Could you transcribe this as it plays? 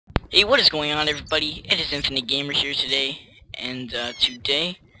Hey, what is going on, everybody? It is Infinite Gamer here today, and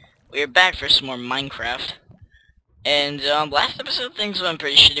today we are back for some more Minecraft. And last episode things went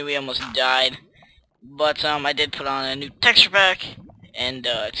pretty shitty. We almost died, but I did put on a new texture pack, and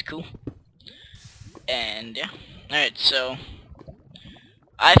it's cool. And yeah, all right. So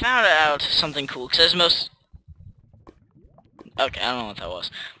I found out something cool because as most okay, I don't know what that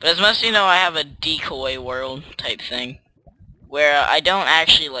was, but as most of you know, I have a decoy world type thing where I don't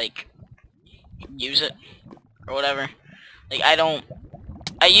actually like use it or whatever. Like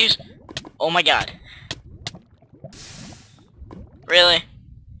I use. Oh my god. Really?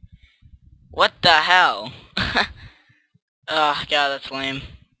 What the hell? Oh god, that's lame.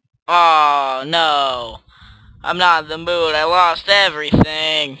 Oh no. I'm not in the mood. I lost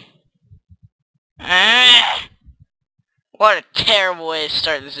everything. Ah, what a terrible way to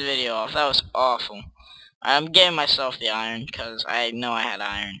start this video off. That was awful. I'm giving myself the iron because I know I had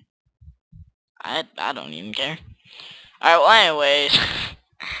iron. I don't even care. Alright, well anyways.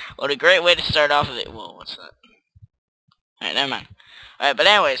 What a great way to start off of it. Whoa, what's that? Alright, never mind. Alright, but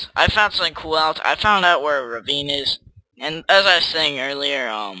anyways, I found something cool out. I found out where a ravine is. And as I was saying earlier,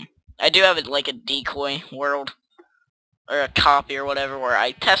 I do have like a decoy world. Or a copy or whatever, where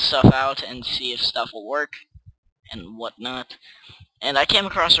I test stuff out and see if stuff will work. And whatnot. And I came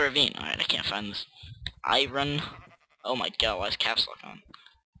across a ravine. Alright, I can't find this. Iron. Oh my god, why is caps lock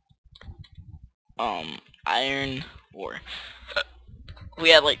on? Iron ore.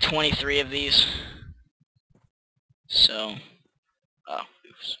 We had like 23 of these. So, oh,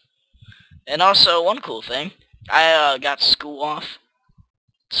 oops. And also, one cool thing, I got school off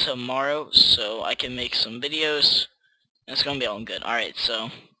tomorrow, so I can make some videos. And it's gonna be all good. Alright, so,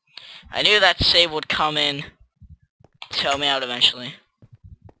 I knew that save would come in to help me out eventually.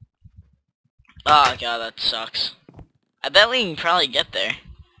 Oh god, that sucks. I bet we can probably get there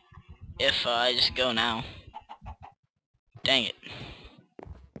if I just go now. Dang it.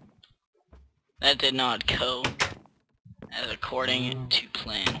 That did not go as according to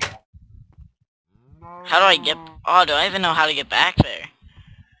plan. How do I get... Oh, do I even know how to get back there?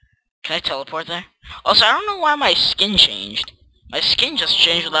 Can I teleport there? Also, I don't know why my skin changed. My skin just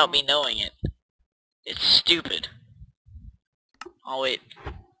changed without me knowing it. It's stupid. Oh, wait.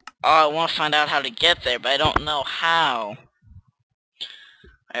 Oh, I want to find out how to get there, but I don't know how.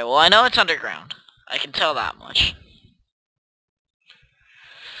 Alright, well, I know it's underground. I can tell that much.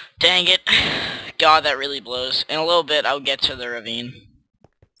 Dang it. God, that really blows. In a little bit, I'll get to the ravine.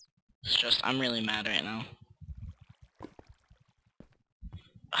 It's just, I'm really mad right now.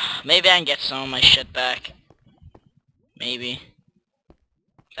 Maybe I can get some of my shit back. Maybe.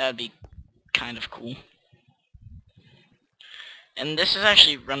 That would be kind of cool. And this is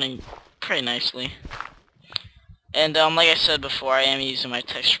actually running pretty nicely. And like I said before, I am using my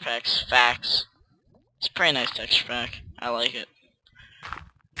texture packs. Facts. It's a pretty nice texture pack. I like it.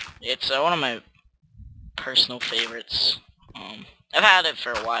 It's one of my personal favorites. I've had it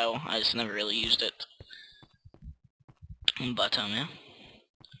for a while. I just never really used it. But yeah.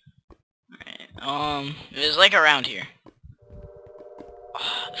 Alright. It was like around here.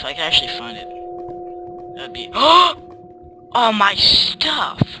 If I could actually find it, that'd be. Oh, my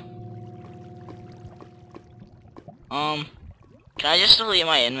stuff. Can I just delete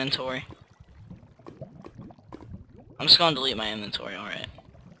my inventory? I'm just gonna delete my inventory, alright.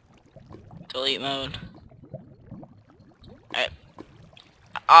 Delete mode. Alright.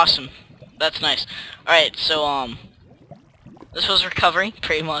 Awesome. That's nice. Alright, so, this was recovery,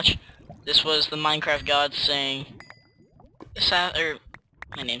 pretty much. This was the Minecraft gods saying,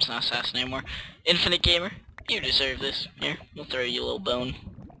 my name's not Assassin anymore. Infinite Gamer, you deserve this. Here, we'll throw you a little bone.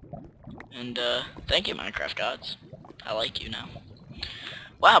 And, thank you, Minecraft gods. I like you now.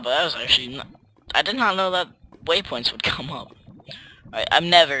 Wow, but that was actually not, I did not know that waypoints would come up.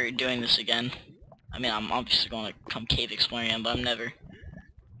 I'm never doing this again. I mean, I'm obviously going to come cave exploring again, but I'm never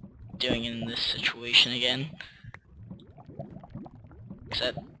doing it in this situation again. Because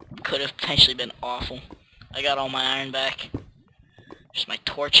that could have potentially been awful. I got all my iron back. Just my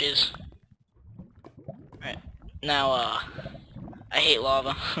torches. Alright. Now, I hate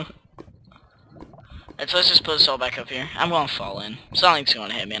lava. Alright, so let's just put this all back up here. I'm gonna fall in. Something's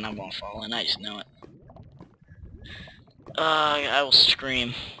gonna hit me and I'm gonna fall in. I just know it. I will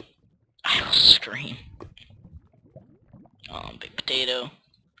scream. I will scream. Big potato.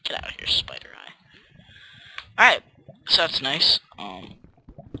 Get out of here, spider eye. Alright, so that's nice.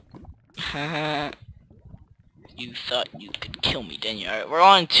 You thought you could kill me, didn't you? Alright, we're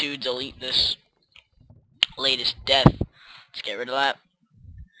on to delete this latest death. Let's get rid of that.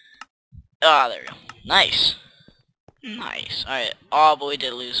 Ah, there we go. Nice. Nice. Alright. Oh, but we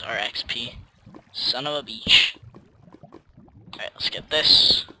did lose our XP. Son of a beach. Alright, let's get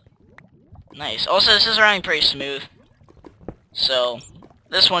this. Nice. Also, this is running pretty smooth. So,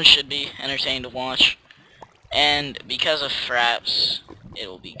 this one should be entertaining to watch. And because of fraps, it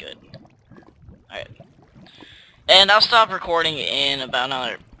will be good. Alright. And I'll stop recording in about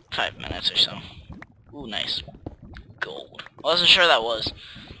another 5 minutes or so. Ooh, nice. Gold. I wasn't sure that was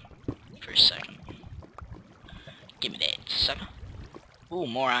for a second. Give me that, sucker. Ooh,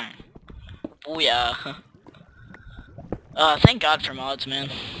 more iron. Booyah. Thank God for mods, man.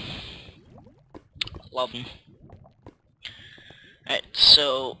 Love them. Alright,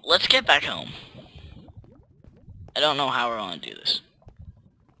 so let's get back home. I don't know how we're gonna do this.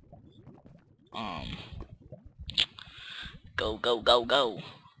 Go, go, go, go.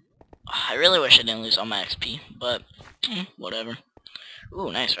 I really wish I didn't lose all my XP, but whatever.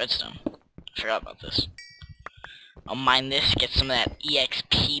 Ooh, nice redstone. I forgot about this. I'll mine this, get some of that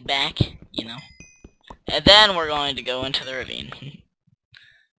EXP back, you know. And then we're going to go into the ravine.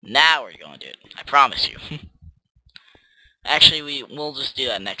 Now we're going to do it. I promise you. Actually, we'll just do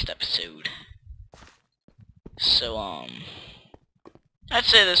that next episode. So, I'd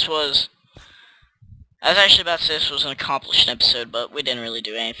say this was... I was actually about to say this was an accomplished episode, but we didn't really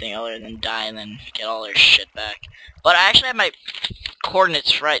do anything other than die and then get all our shit back. But I actually have my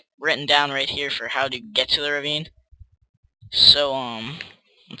coordinates written down right here for how to get to the ravine. So,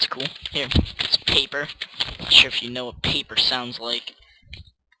 that's cool. Here, it's paper. Not sure if you know what paper sounds like,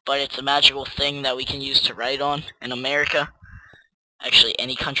 but it's a magical thing that we can use to write on in America. Actually,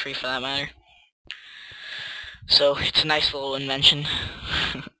 any country for that matter. So, it's a nice little invention.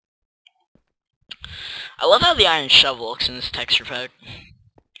 I love how the iron shovel looks in this texture pack.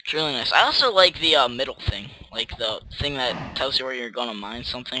 It's really nice. I also like the middle thing. Like the thing that tells you where you're gonna mine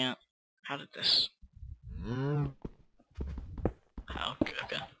something at. How did this... Oh, okay.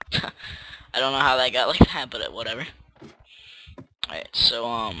 I don't know how that got like that, but whatever. Alright,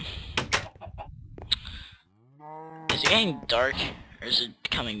 so, is it getting dark, or is it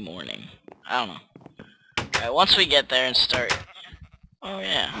becoming morning? I don't know. Alright, once we get there and start... Oh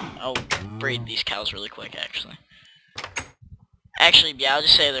yeah, I'll breed these cows really quick, actually. Actually, yeah, I'll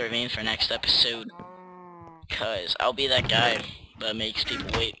just save the ravine for next episode. Because I'll be that guy that makes people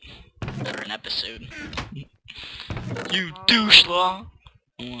wait for an episode. You douche law!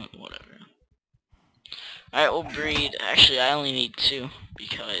 Whatever. Alright, we'll breed. Actually, I only need 2,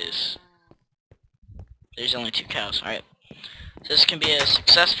 because there's only 2 cows. Alright. So this can be a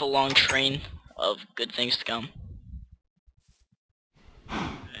successful long train of good things to come.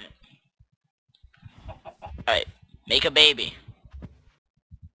 Alright, make a baby.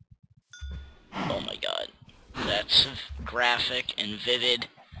 Oh my god. That's graphic and vivid.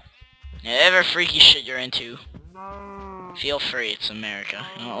 Whatever freaky shit you're into, feel free, it's America.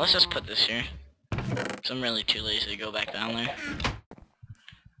 You know, let's just put this here. Because I'm really too lazy to go back down there.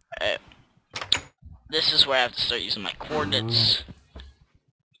 Alright. This is where I have to start using my coordinates.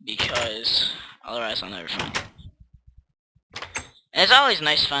 Because otherwise I'll never find it. And it's always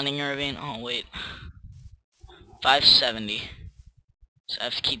nice finding a ravine. Oh wait. 570. So I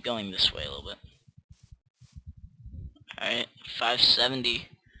have to keep going this way a little bit. Alright, 570.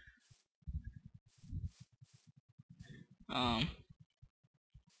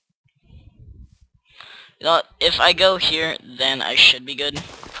 You know what, if I go here, then I should be good.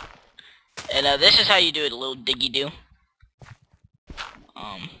 And this is how you do it, a little diggy-do.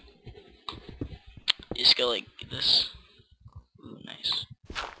 You just go like this. Ooh, nice.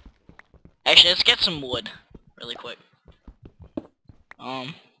 Actually, let's get some wood really quick.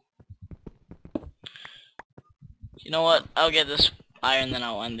 You know what? I'll get this iron, then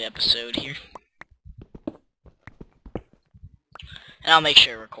I'll end the episode here. And I'll make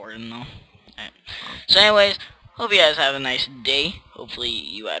sure I record them though. Alright. So anyways, hope you guys have a nice day. Hopefully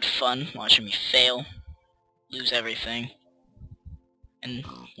you had fun watching me fail, lose everything, and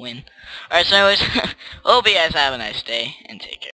win. Alright, so anyways, hope you guys have a nice day, and take care.